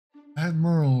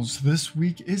Admirals, this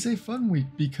week is a fun week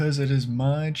because it is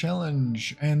my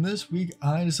challenge, and this week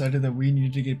I decided that we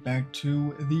needed to get back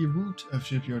to the root of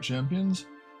Shipyard Champions,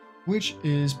 which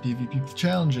is PvP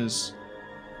challenges.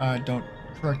 Don't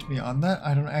correct me on that,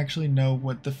 I don't actually know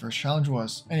what the first challenge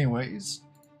was. Anyways,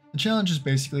 the challenge is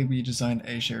basically we design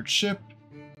a shared ship,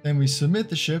 then we submit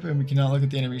the ship and we cannot look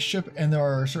at the enemy's ship, and there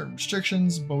are certain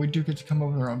restrictions, but we do get to come up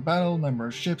with our own battle, number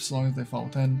of ships, as long as they fall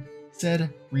within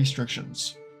said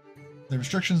restrictions. The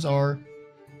restrictions are,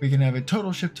 we can have a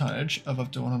total ship tonnage of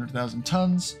up to 100,000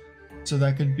 tons, so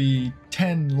that could be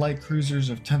 10 light cruisers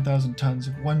of 10,000 tons,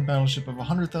 one battleship of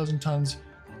 100,000 tons,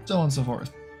 so on and so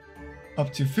forth.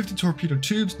 Up to 50 torpedo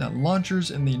tubes, not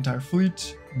launchers, in the entire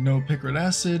fleet, no Picric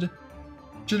Acid,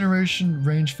 generation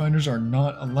rangefinders are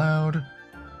not allowed,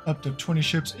 up to 20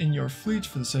 ships in your fleet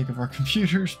for the sake of our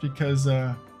computers, because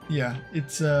yeah,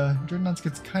 it's Dreadnoughts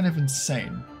gets kind of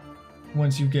insane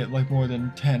once you get like more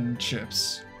than 10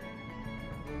 ships.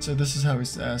 So this is how we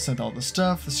sent all the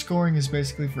stuff. The scoring is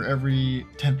basically for every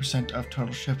 10% of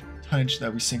total ship tonnage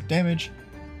that we sink damage.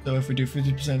 So if we do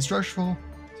 50% structural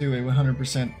to a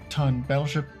 100% ton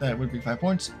battleship, that would be 5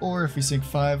 points. Or if we sink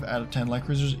 5 out of 10 light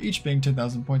cruisers, each being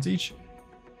 10,000 points each,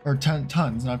 or 10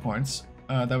 tons, not points,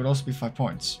 that would also be 5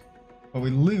 points. But we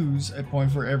lose a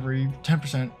point for every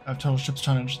 10% of total ship's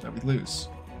tonnage that we lose.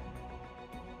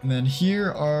 And then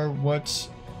here are what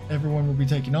everyone will be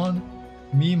taking on.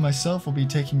 Me, myself, will be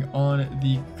taking on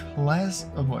the class...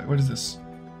 Oh boy, what is this?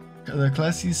 The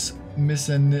Classis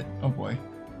oh boy.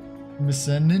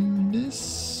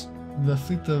 Miseninus? The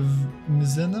Fleet of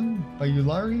Misenum by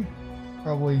Ulairi?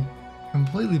 Probably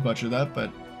completely butchered that,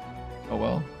 but oh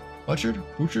well. Butchered?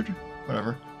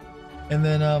 Whatever. And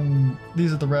then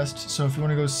these are the rest. So if you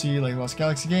want to go see like Lost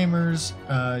Galaxy Gamers,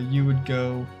 you would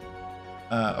go...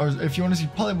 or if you want to see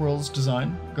Polyworld's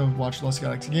design, go watch Lost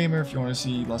Galaxy Gamer. If you want to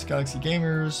see Lost Galaxy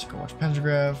Gamers, go watch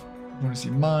Pentagraph. If you want to see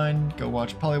mine, go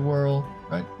watch Polyworld.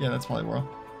 Right? Yeah, that's Polyworld.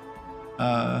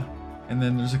 And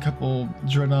then there's a couple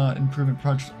Dreadnought Improvement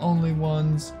Project only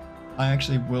ones. I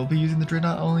actually will be using the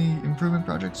Dreadnought only improvement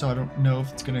project, so I don't know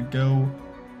if it's going to go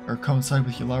or coincide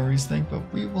with Ulairi's thing, but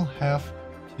we will have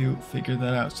to figure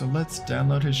that out. So let's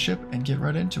download his ship and get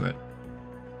right into it.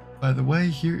 By the way,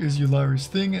 here is Ulairi's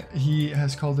thing. He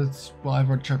has called it, well, I've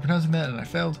already tried pronouncing that and I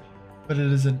failed, but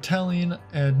it is Italian,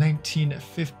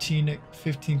 1915,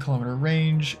 15-kilometer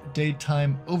range,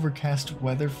 daytime, overcast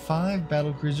weather, 5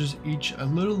 battlecruisers each, a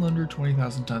little under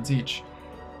 20,000 tons each.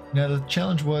 Now the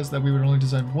challenge was that we would only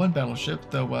design one battleship,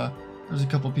 though there's a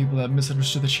couple people that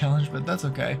misunderstood the challenge, but that's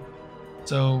okay.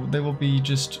 So there will be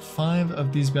just 5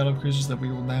 of these battlecruisers that we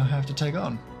will now have to take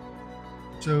on.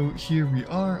 So here we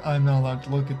are. I'm not allowed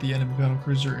to look at the enemy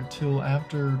battlecruiser until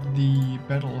after the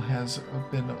battle has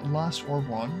been lost or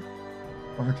won.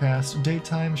 Overcast,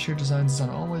 daytime, shared designs is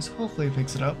on always, hopefully it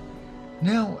picks it up.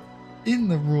 Now, in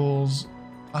the rules,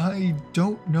 I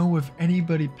don't know if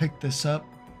anybody picked this up,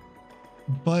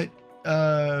 but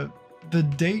the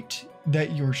date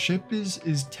that your ship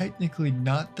is technically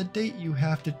not the date you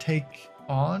have to take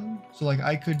on. So like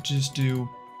I could just do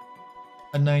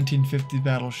a 1950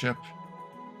 battleship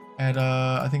at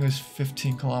I think it was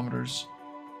 15 kilometers,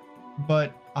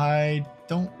 but I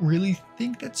don't really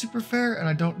think that's super fair, and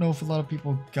I don't know if a lot of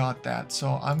people got that,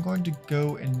 so I'm going to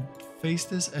go and face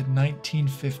this at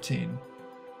 1915.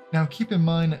 Now keep in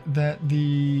mind that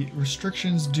the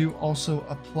restrictions do also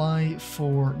apply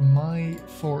for my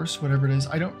force, whatever it is.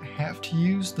 I don't have to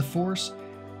use the force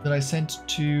that I sent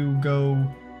to go,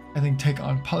 I think, take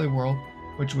on Polyworld,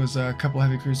 which was a couple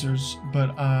heavy cruisers,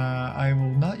 but I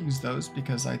will not use those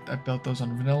because I built those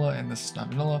on vanilla and this is not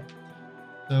vanilla.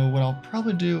 So what I'll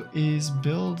probably do is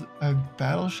build a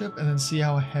battleship and then see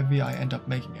how heavy I end up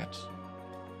making it.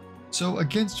 So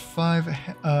against 5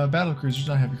 battlecruisers,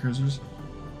 not heavy cruisers,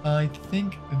 I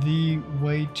think the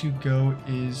way to go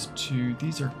is to...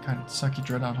 These are kind of sucky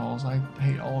Dreadnought hulls. I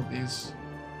hate all of these.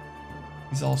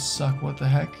 These all suck, what the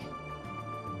heck?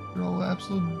 They're all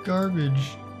absolute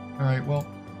garbage. Alright, well,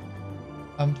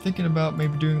 I'm thinking about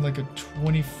maybe doing like a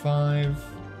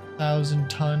 25,000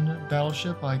 ton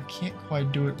battleship. I can't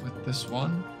quite do it with this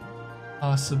one.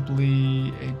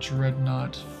 Possibly a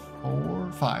Dreadnought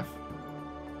 5.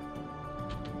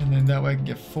 And then that way I can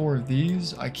get 4 of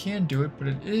these. I can do it, but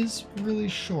it is really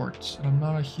short, and I'm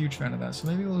not a huge fan of that. So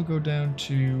maybe we'll go down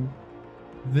to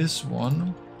this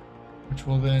one, which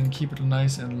will then keep it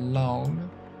nice and long.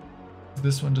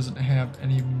 This one doesn't have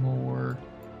any more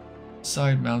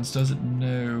side mounts, does it?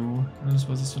 No. I don't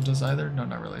suppose this one does either? No,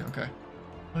 not really. Okay.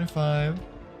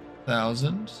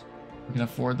 25,000. We can have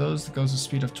 4 of those. That goes to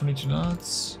speed of 22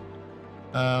 knots.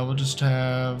 We'll just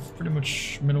have pretty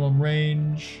much minimum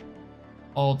range.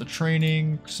 all the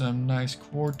training, some nice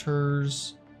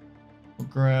quarters. We'll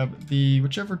grab the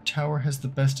whichever tower has the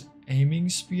best aiming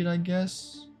speed, I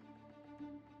guess.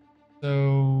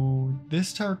 So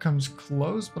this tower comes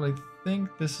close, but I think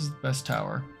this is the best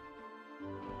tower,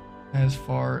 as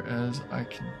far as I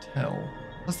can tell.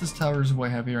 Plus this tower is way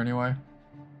heavier anyway.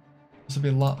 This will be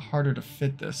a lot harder to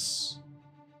fit this.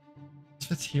 This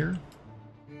fits here.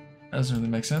 That doesn't really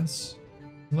make sense.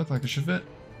 Doesn't look like it should fit.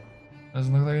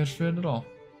 Doesn't look like it should fit at all.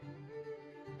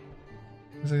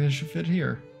 Looks like it should fit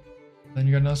here. Then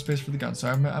you got enough space for the gun. So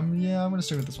I'm gonna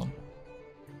stick with this one.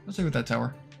 Let's stick with that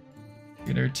tower.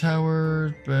 Legendary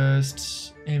tower,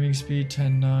 best aiming speed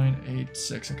 10, 9, 8,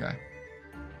 6. Okay.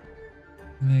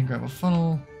 And then grab a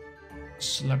funnel.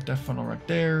 Slap that funnel right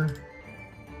there.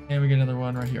 And we get another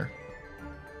one right here.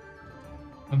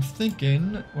 What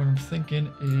I'm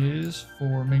thinking is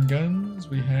for main guns,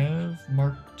 we have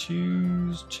Mark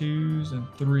 2s, 2s, and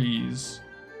 3s.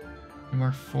 And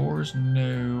Mark 4s,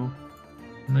 no.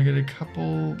 I'm gonna get a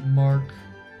couple Mark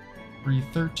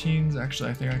 313s. Actually,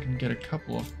 I think I can get a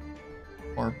couple of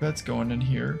barbettes going in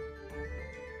here.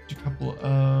 A couple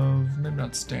of, maybe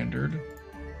not standard.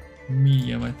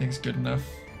 Medium, I think is good enough.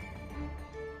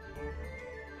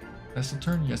 Vessel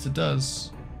turn? Yes, it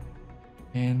does.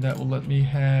 And that will let me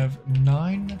have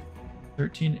 9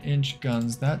 13-inch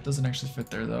guns. That doesn't actually fit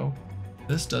there, though.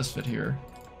 This does fit here,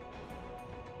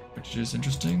 which is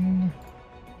interesting.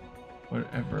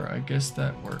 Whatever, I guess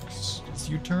that works. Does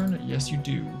you turn? Yes, you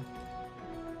do.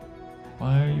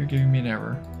 Why are you giving me an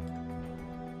error?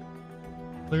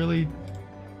 Clearly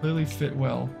fit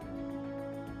well.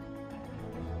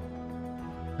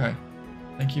 Okay,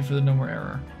 thank you for the no more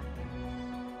error.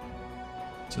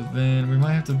 So then we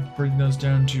might have to bring those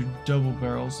down to double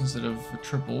barrels instead of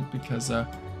triple because I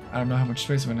don't know how much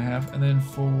space I'm gonna have. And then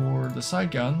for the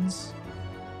side guns,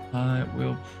 I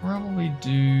will probably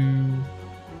do.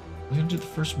 I was gonna do the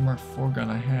first Mark IV gun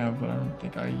I have, but I don't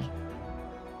think I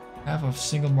have a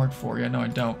single Mark IV. Yeah, no, I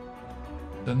don't.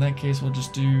 So in that case, we'll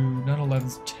just do not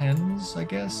 11s, 10s, I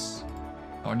guess.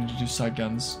 Oh, I need to do side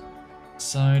guns.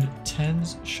 Side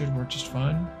 10s should work just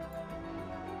fine.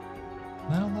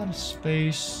 Not a lot of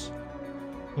space,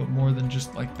 but more than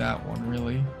just like that one,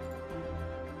 really.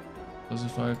 Because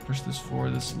if I push this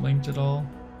forward, this linked at all?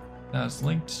 Now it's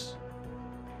linked.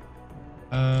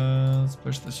 Let's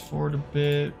push this forward a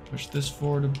bit, push this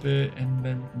forward a bit, and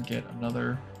then we can get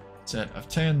another set of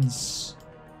 10s.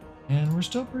 And we're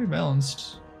still pretty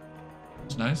balanced.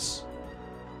 It's nice.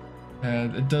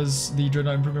 The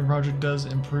Dreadnought Improvement Project does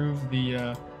improve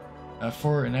the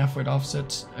fore and aft weight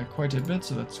offset quite a bit,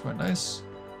 so that's quite nice.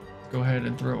 Let's go ahead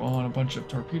and throw on a bunch of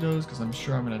torpedoes, because I'm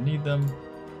sure I'm going to need them.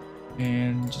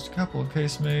 And just a couple of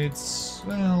casemates.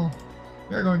 Well,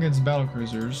 we are going against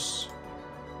Battlecruisers.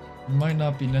 Might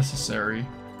not be necessary.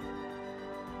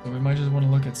 So we might just want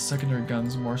to look at secondary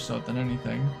guns more so than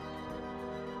anything.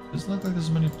 Doesn't look like there's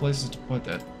many places to put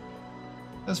that.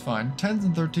 That's fine. 10s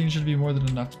and 13s should be more than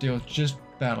enough to deal with just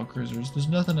Battlecruisers. There's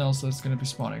nothing else that's going to be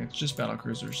spawning. It's just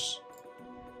Battlecruisers.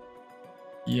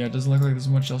 Yeah, it doesn't look like there's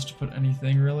much else to put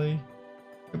anything, really.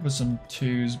 Could put some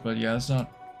 2s, but yeah, it's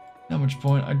not much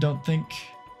point, I don't think.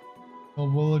 Well,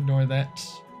 we'll ignore that.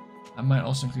 I might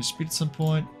also increase speed at some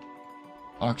point.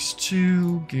 Ox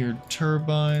 2, geared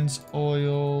turbines,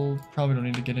 oil. Probably don't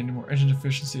need to get any more engine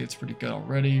efficiency. It's pretty good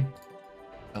already.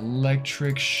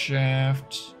 Electric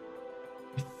shaft.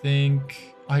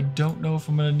 I don't know if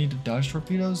I'm going to need to dodge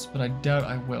torpedoes, but I doubt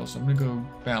I will, so I'm going to go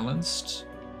balanced.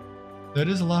 That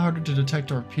is a lot harder to detect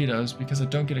torpedoes because I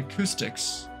don't get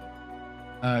acoustics.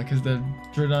 Because the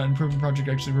Dreadnought Improvement Project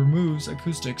actually removes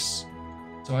acoustics.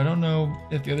 So I don't know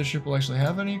if the other ship will actually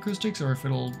have any acoustics or if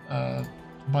it'll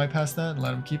bypass that and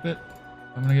let them keep it.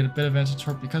 I'm going to get a bit of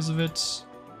anti-torp because of it.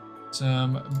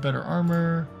 Some better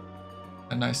armor.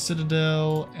 A nice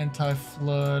citadel,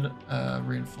 anti-flood,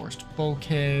 reinforced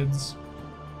bulkheads.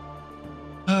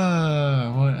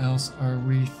 What else are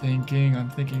we thinking? I'm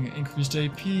thinking increased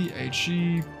AP,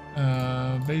 HE,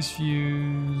 base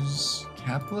fuse,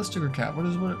 cap ballistic or cap?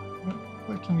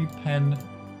 What can we pen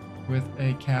with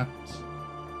a capped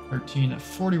 13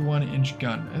 41-inch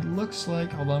gun? It looks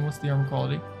like, hold on, what's the armor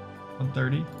quality?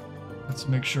 130. Let's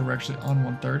make sure we're actually on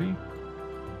 130,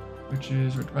 which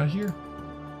is right about here.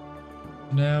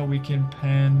 Now we can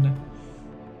pen.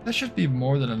 That should be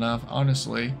more than enough,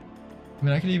 honestly. I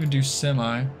mean, I could even do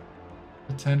semi,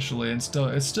 potentially, and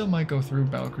it still might go through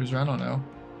Battlecruiser. I don't know.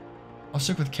 I'll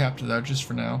stick with Capta though, just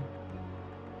for now.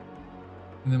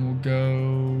 And then we'll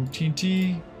go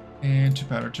TNT and 2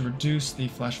 powder to reduce the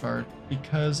flash fire,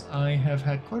 because I have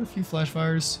had quite a few flash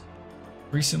fires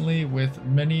recently with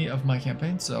many of my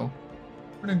campaigns, so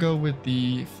We're gonna go with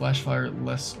the flash fire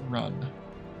less run.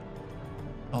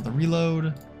 All the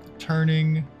reload,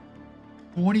 turning,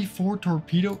 24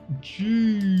 torpedo.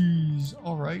 Jeez.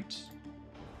 All right.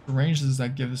 The range does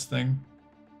that give this thing?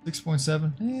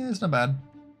 6.7. It's not bad.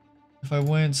 If I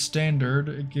went standard,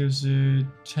 it gives it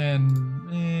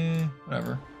 10.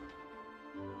 Whatever.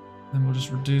 Then we'll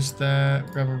just reduce that.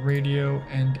 Grab a radio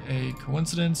and a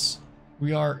coincidence.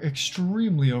 We are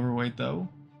extremely overweight though.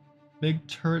 Big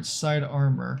turret side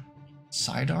armor.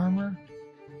 Side armor?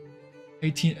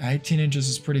 18 inches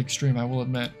is pretty extreme, I will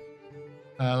admit.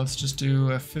 Let's just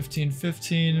do a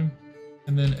 15-15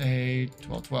 and then a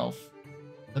 12-12. Is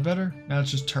that better? Now it's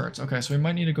just turrets. Okay, so we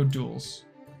might need to go duels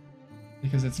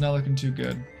because it's not looking too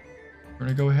good. We're going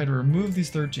to go ahead and remove these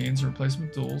 13s and replace them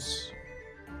with duels.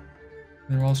 And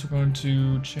then we're also going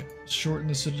to shorten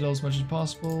the citadel as much as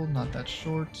possible. Not that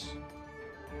short.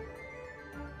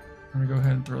 I'm gonna go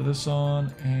ahead and throw this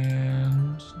on,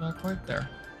 and not quite there.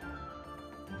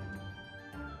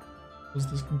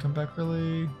 Because this can come back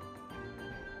really. It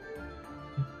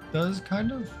does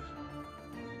kind of.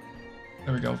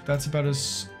 There we go. That's about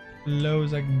as low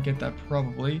as I can get that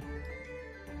probably.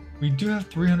 We do have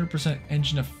 300%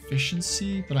 engine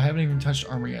efficiency, but I haven't even touched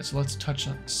armor yet. So let's touch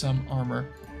some armor.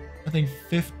 I think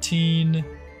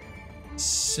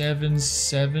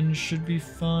 15.77 should be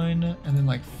fine, and then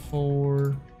like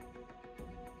 4.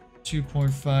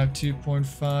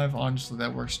 2.5. Honestly,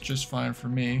 that works just fine for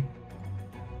me.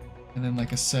 And then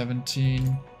like a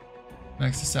 17.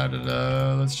 Max this out at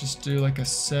let's just do like a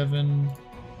 7.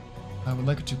 I would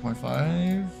like a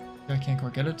 2.5. I can't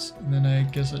quite get it. And then I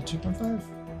guess a 2.5.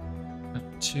 A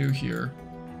 2 here.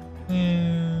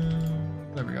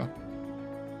 And there we go.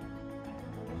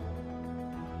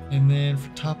 And then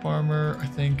for top armor, I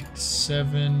think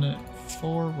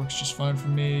 7.4 works just fine for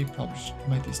me. Probably just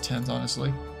make these 10s,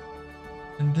 honestly.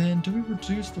 And then, do we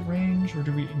reduce the range or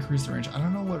do we increase the range? I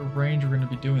don't know what range we're going to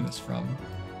be doing this from.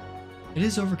 It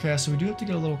is overcast, so we do have to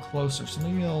get a little closer. So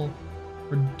maybe I'll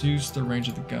reduce the range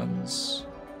of the guns.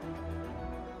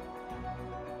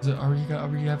 Are we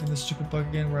having this stupid bug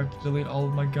again where I have to delete all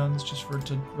of my guns just for it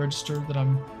to register that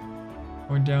I'm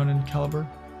going down in caliber?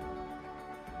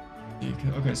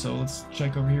 Okay, so let's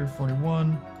check over here.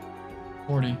 41,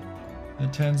 40.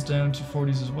 And the 10's down to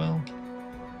 40s as well.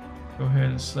 Go ahead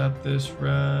and slap this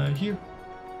right here.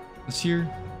 This here.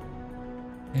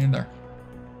 And there.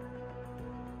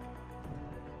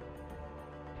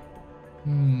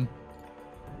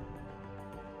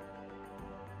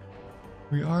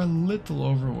 We are a little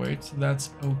overweight, so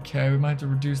that's okay. We might have to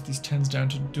reduce these 10s down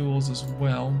to duels as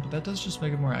well, but that does just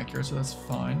make it more accurate, so that's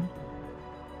fine.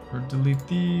 Or delete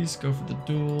these, go for the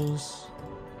duels.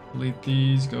 Delete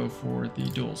these, go for the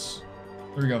duels.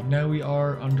 There we go. Now we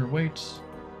are underweight.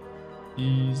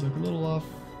 These look a little off.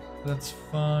 That's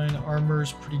fine.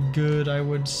 Armor's pretty good, I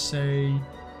would say.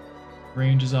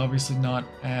 Range is obviously not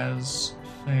as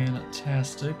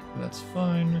fantastic, but that's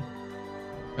fine.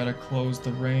 Gotta close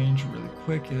the range really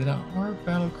quick. There are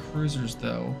Battlecruisers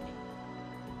though.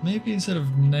 Maybe instead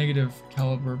of negative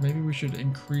caliber, maybe we should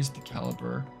increase the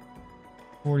caliber.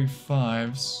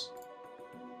 45s.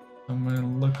 I'm gonna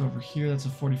look over here, that's a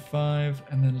 45,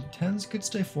 and then the 10s could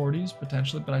stay 40s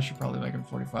potentially, but I should probably make them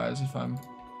 45s if I'm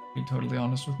being totally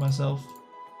honest with myself.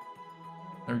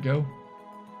 There we go.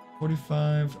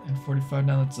 45 and 45,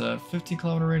 now that's a 15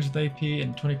 kilometer range with AP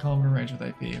and 20 kilometer range with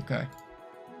AP, okay.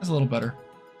 That's a little better.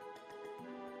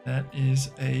 That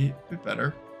is a bit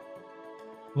better.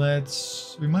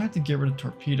 We might have to get rid of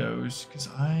torpedoes, because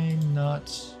I'm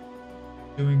not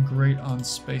doing great on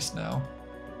space now.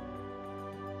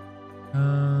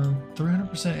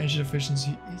 300% engine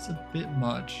efficiency is a bit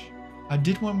much. I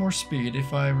did want more speed.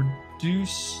 If I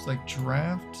reduce, like,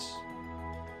 draft,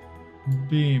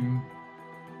 beam,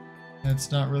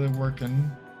 that's not really working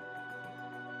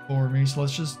for me. So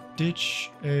let's just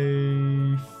ditch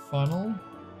a funnel.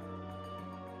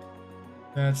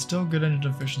 That's still good engine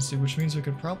efficiency, which means we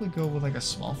could probably go with like a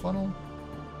small funnel.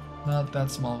 Not that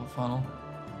small of a funnel.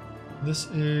 This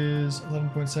is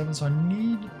 11.7, so I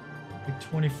need like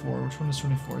 24. Which one is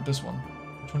 24? This one.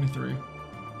 23.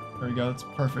 There we go, that's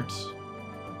perfect.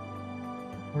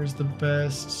 Where's the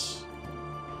best?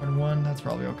 1, that's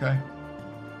probably okay.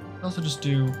 I'll also just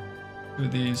do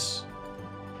these.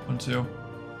 1, 2.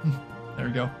 There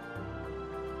we go.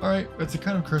 Alright, it's a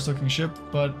kind of cursed looking ship,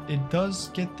 but it does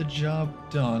get the job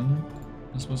done.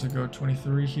 I'm supposed to go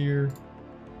 23 here.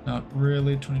 Not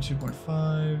really.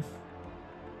 22.5.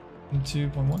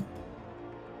 22.1.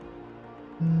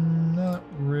 Not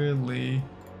really.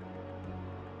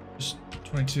 Just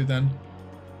 22 then.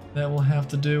 That will have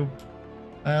to do.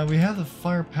 We have the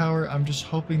firepower. I'm just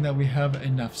hoping that we have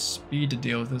enough speed to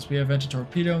deal with this. We have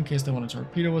anti-torpedo in case they want to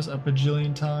torpedo us a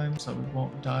bajillion times, so we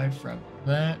won't die from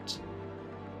that.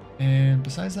 And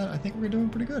besides that, I think we're doing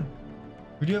pretty good.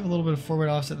 We do have a little bit of forward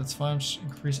offset, that's fine. Just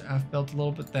increase aft belt a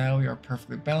little bit. Now we are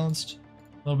perfectly balanced.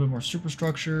 A little bit more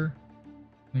superstructure.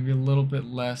 Maybe a little bit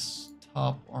less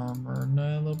top armor.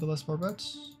 No, a little bit less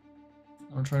barbets.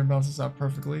 I'm gonna try and balance this out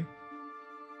perfectly.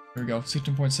 There we go,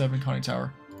 16.7 conning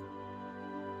tower.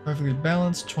 Perfectly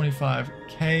balanced,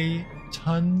 25k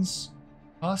tons.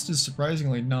 Cost is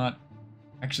surprisingly not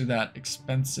actually that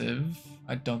expensive,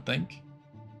 I don't think.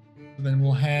 So then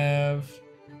we'll have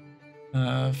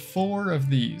 4 of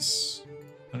these.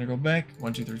 I'm gonna go back,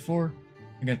 1, 2, 3, 4.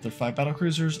 I get the 5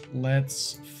 battlecruisers.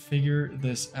 Let's figure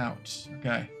this out.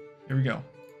 Okay, here we go.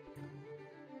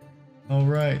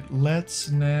 Alright, let's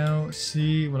now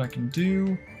see what I can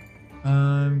do.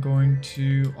 I'm going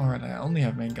to... Alright, I only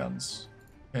have main guns.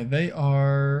 Okay, they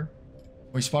are...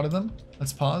 We spotted them.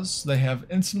 Let's pause. They have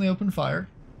instantly open fire.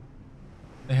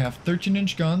 They have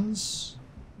 13-inch guns,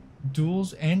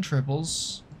 duals and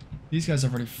triples. These guys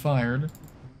have already fired.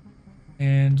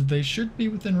 And they should be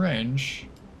within range.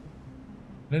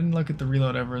 I didn't look at the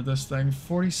reload ever. This thing,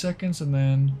 40 seconds and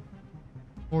then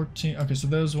 14. Okay, so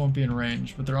those won't be in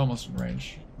range, but they're almost in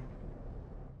range.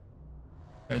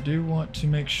 I do want to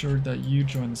make sure that you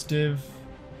join this div.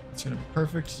 It's going to be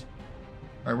perfect.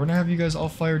 Alright, we're going to have you guys all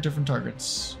fire different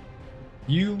targets.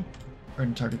 You are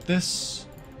going to target this.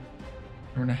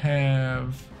 We're going to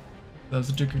have... That was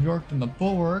the Duke of York. Then the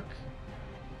Bulwark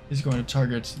is going to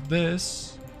target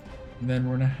this. And then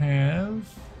we're going to have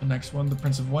the next one, the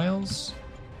Prince of Wales.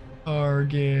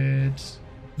 Target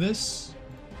this.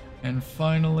 And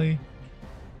finally,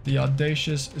 the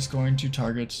Audacious is going to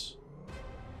target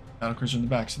Battlecruiser in the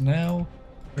back. So now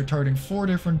we're targeting 4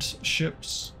 different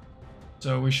ships.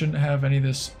 So we shouldn't have any of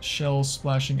this shell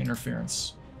splashing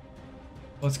interference.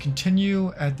 Let's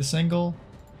continue at this angle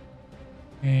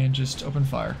and just open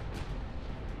fire.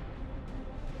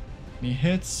 Any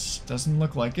hits? Doesn't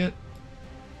look like it.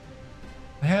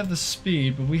 They have the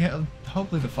speed, but we have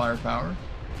hopefully the firepower.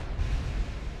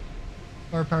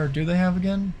 Firepower do they have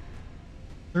again?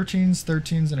 13s,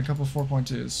 13s, and a couple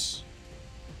 4.2s.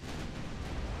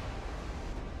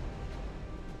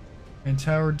 And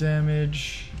tower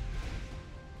damage.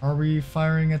 Are we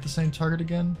firing at the same target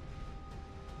again?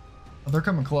 Oh, they're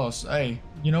coming close. Hey,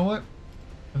 you know what?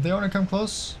 If they want to come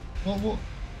close, well,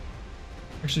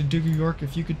 actually, Duke of York,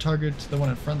 if you could target the one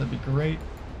in front, that'd be great.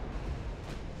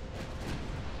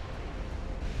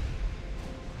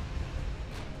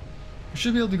 We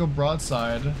should be able to go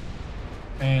broadside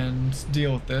and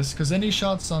deal with this, because any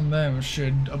shots on them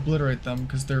should obliterate them,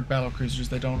 because they're battlecruisers,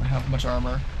 they don't have much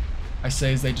armor. I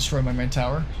say as they destroy my main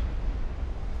tower.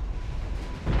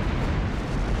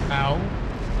 Ow.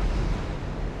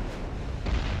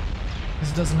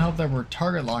 This doesn't help that we're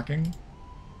target locking.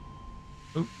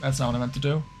 Oop, that's not what I meant to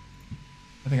do.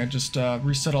 I think I just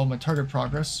reset all my target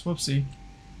progress. Whoopsie.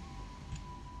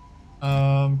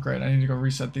 Great, I need to go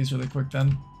reset these really quick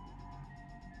then.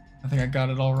 I think I got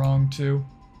it all wrong too.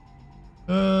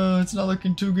 It's not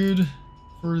looking too good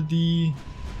for the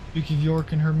Duke of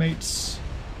York and her mates.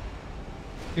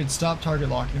 If you could stop target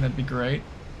locking, that'd be great.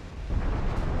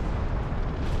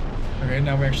 Okay,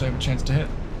 now we actually have a chance to hit.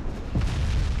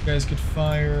 You guys could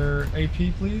fire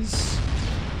AP, please.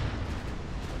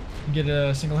 Get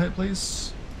a single hit,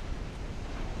 please.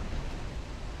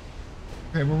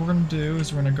 Okay, what we're going to do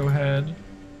is we're going to go ahead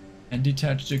and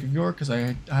detach Duke of York, because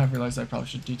I have realized I probably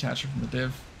should detach her from the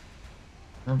div.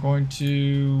 We're going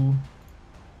to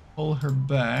pull her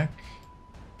back.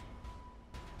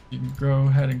 You can go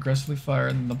ahead and aggressively fire,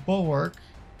 and then the Bulwark.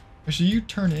 Actually, you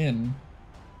turn in.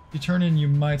 If you turn in, you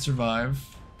might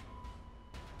survive.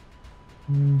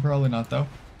 Probably not, though.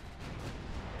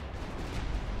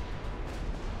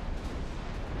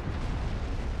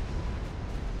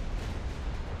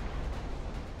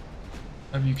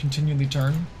 Have you continually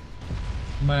turn?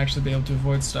 You might actually be able to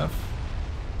avoid stuff.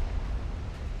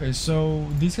 Okay, so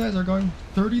these guys are going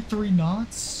 33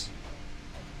 knots?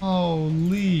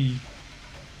 Holy.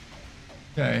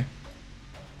 Okay.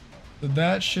 So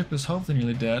that ship is hopefully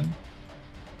nearly dead.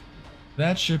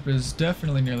 That ship is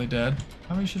definitely nearly dead.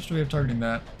 How many ships do we have targeting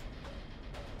that?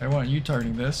 I want you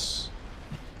targeting this.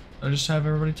 Did I just have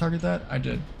everybody target that? I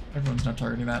did. Everyone's not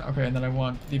targeting that. Okay, and then I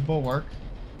want the Bulwark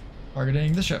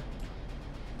targeting the ship.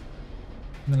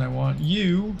 And then I want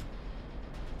you...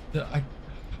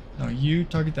 No, you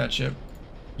target that ship.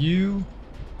 You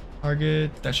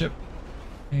target that ship.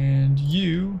 And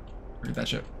you target that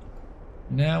ship.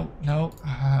 Now, no.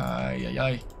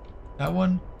 That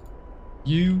one.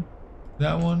 You.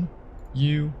 that one,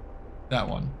 you, that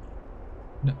one.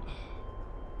 No.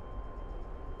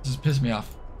 This is pissing me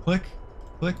off. Click,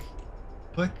 click,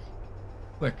 click,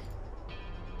 click.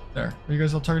 There. Are you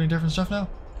guys all targeting different stuff now?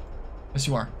 Yes,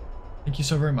 you are. Thank you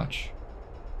so very much.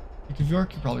 Think of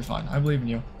York, you're probably fine. I believe in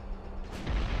you.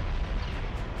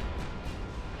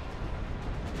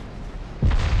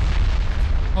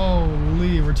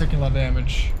 Holy, we're taking a lot of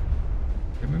damage.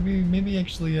 Okay, maybe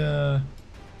actually, I'm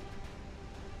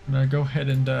gonna go ahead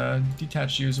and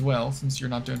detach you as well, since you're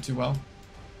not doing too well.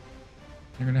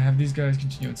 You're gonna have these guys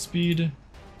continue at speed.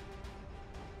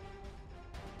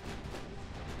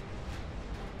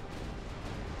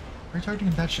 Why are you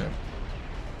targeting that ship?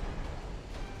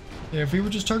 Yeah, if we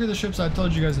would just target the ships I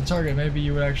told you guys to target, maybe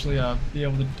you would actually be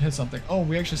able to hit something. Oh,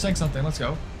 we actually sank something. Let's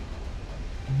go.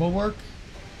 Bulwark.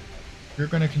 You're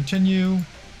going to continue.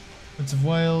 Prince of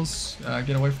Wales.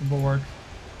 Get away from Bulwark.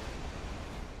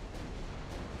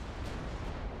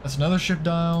 That's another ship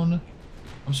down.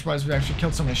 I'm surprised we actually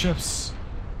killed so many ships.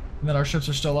 And that our ships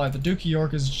are still alive. The Duke of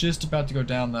York is just about to go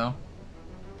down, though.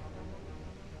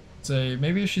 Say,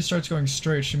 maybe if she starts going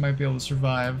straight, she might be able to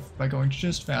survive by going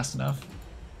just fast enough.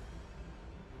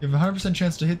 You have a 100%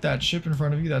 chance to hit that ship in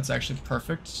front of you. That's actually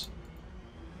perfect. So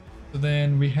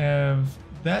then we have...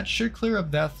 That should clear up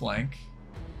that flank.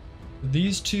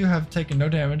 These two have taken no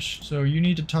damage, so you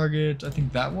need to target, I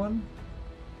think, that one?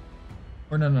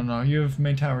 Or no, you have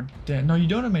main tower damage. No, you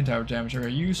don't have main tower damage. Okay,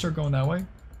 you start going that way.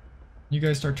 You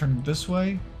guys start turning this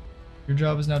way. Your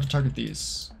job is now to target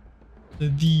these.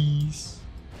 These.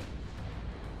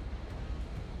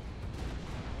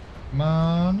 Come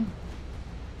on.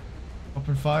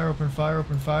 Open fire, open fire,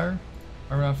 open fire.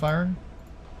 Are we not firing?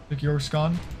 Look, York's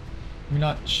gone. Can we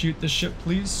not shoot this ship,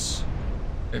 please?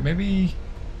 Okay, maybe...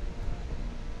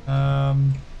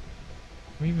 Can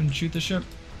we even shoot the ship?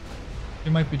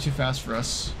 It might be too fast for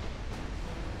us.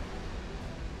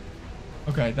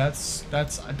 Okay, that's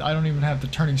I don't even have the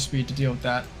turning speed to deal with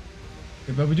that.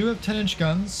 Okay, but we do have 10-inch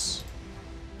guns.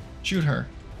 Shoot her.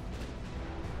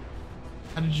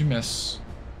 How did you miss?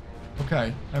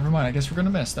 Okay, never mind. I guess we're gonna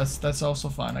miss. That's also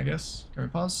fine, I guess. Can we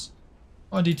pause?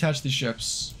 I want to detach these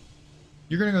ships.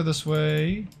 You're gonna go this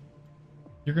way.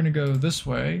 You're gonna go this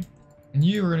way. And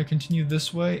you are gonna continue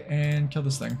this way and kill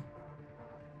this thing.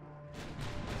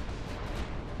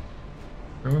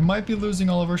 We might be losing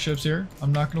all of our ships here.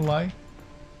 I'm not gonna lie.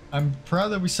 I'm proud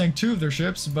that we sank 2 of their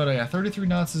ships, but yeah, 33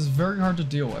 knots is very hard to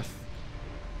deal with.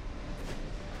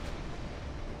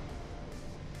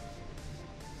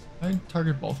 Can I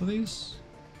target both of these?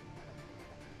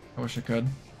 I wish I could.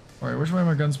 Alright, which way are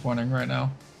my guns pointing right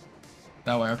now?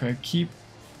 That way, okay. Keep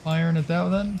firing at that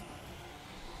then.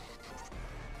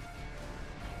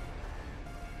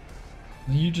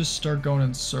 And you just start going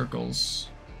in circles.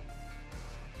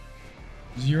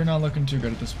 'Cause you're not looking too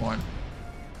good at this point.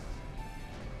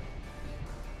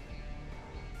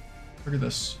 Look at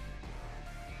this.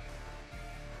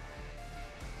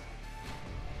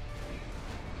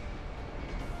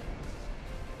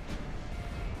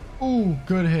 Ooh,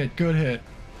 good hit, good hit.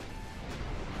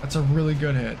 That's a really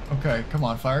good hit. Okay, come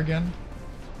on, fire again.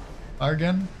 Fire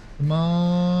again. Come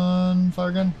on, fire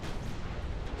again.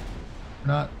 Or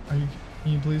not. Can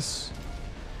you please?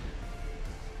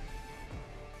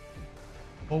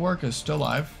 Bulwark is still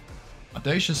alive.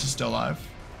 Audacious is still alive.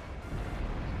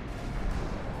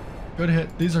 Good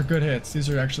hit. These are good hits. These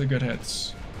are actually good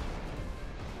hits.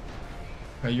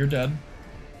 Okay, you're dead.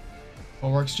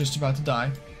 Bulwark's just about to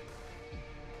die.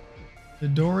 The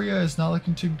Doria is not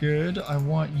looking too good. I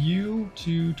want you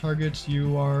to target.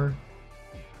 You're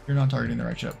not targeting the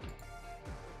right ship.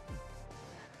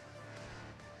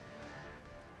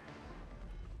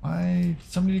 Why? Did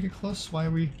somebody get close? Why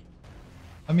are we?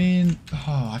 I mean,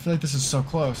 oh, I feel like this is so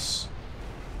close.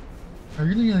 Are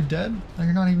you nearly dead? No,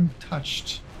 you're not even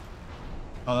touched.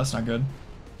 Oh, that's not good.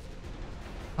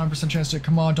 100% chance to.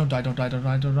 Come on, don't die, don't die, don't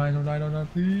die, don't die, don't die, don't die,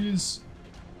 please.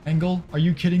 Angle? Are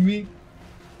you kidding me?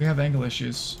 We have angle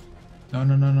issues. No,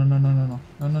 no, no, no, no, no, no, no,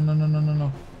 no, no, no, no, no, no,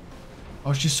 no.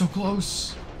 Oh, she's so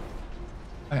close.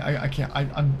 I can't.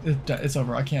 It's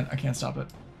over. I can't stop it.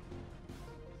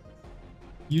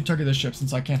 You target this ship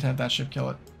since I can't have that ship kill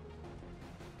it.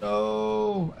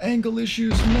 No, angle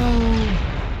issues. No.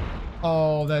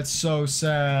 Oh, that's so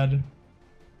sad.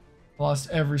 Lost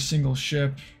every single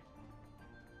ship.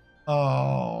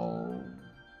 Oh.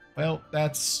 Well,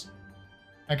 that's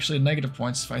actually negative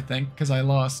points, I think, because I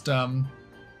lost, well,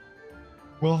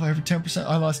 if I have 10%,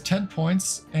 I lost 10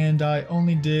 points, and I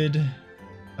only did,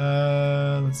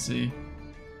 let's see.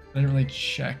 I didn't really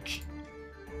check.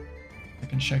 I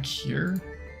can check here.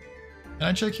 Can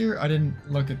I check here? I didn't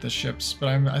look at the ships, but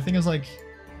I think it's like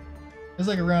It was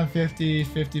like around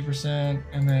 50%,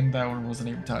 and then that one wasn't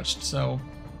even touched. So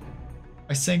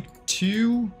I sank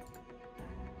 2,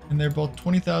 and they're both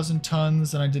 20,000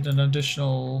 tons, and I did an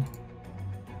additional,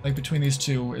 like between these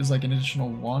two is like an additional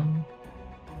 1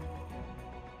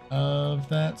 of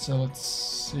that. So let's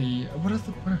see. What are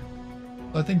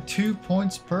I think 2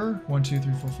 points per 1, 2,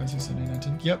 3, 4, 5, 6, 7, 8, 9,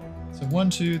 10. Yep. So 1,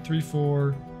 2, 3,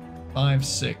 4, 5,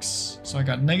 6. So I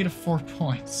got -4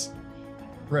 points.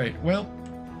 Great. Well,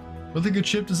 with a good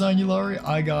ship design, Ulairi,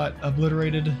 I got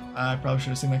obliterated. I probably should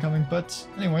have seen that coming, but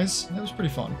anyways, it was pretty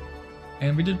fun.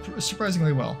 And we did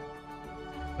surprisingly well.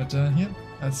 But yeah,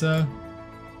 that's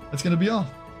gonna be all.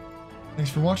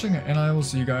 Thanks for watching, and I will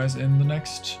see you guys in the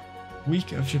next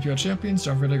week of Shipyard Champions.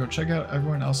 Don't forget to go check out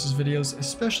everyone else's videos,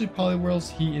 especially Polyworld's.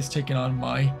 He is taking on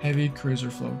my heavy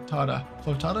cruiser flotilla.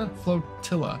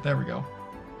 There we go.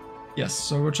 Yes,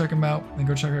 so go check him out, and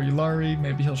go check out Ulairi.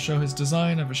 Maybe he'll show his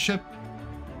design of a ship.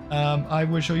 I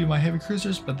would show you my heavy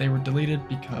cruisers, but they were deleted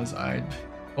because I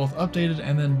both updated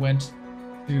and then went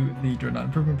to the Dreadnought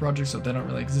Improvement Project, so they don't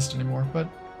really exist anymore, but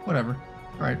whatever.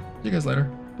 Alright, see you guys later.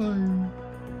 Bye.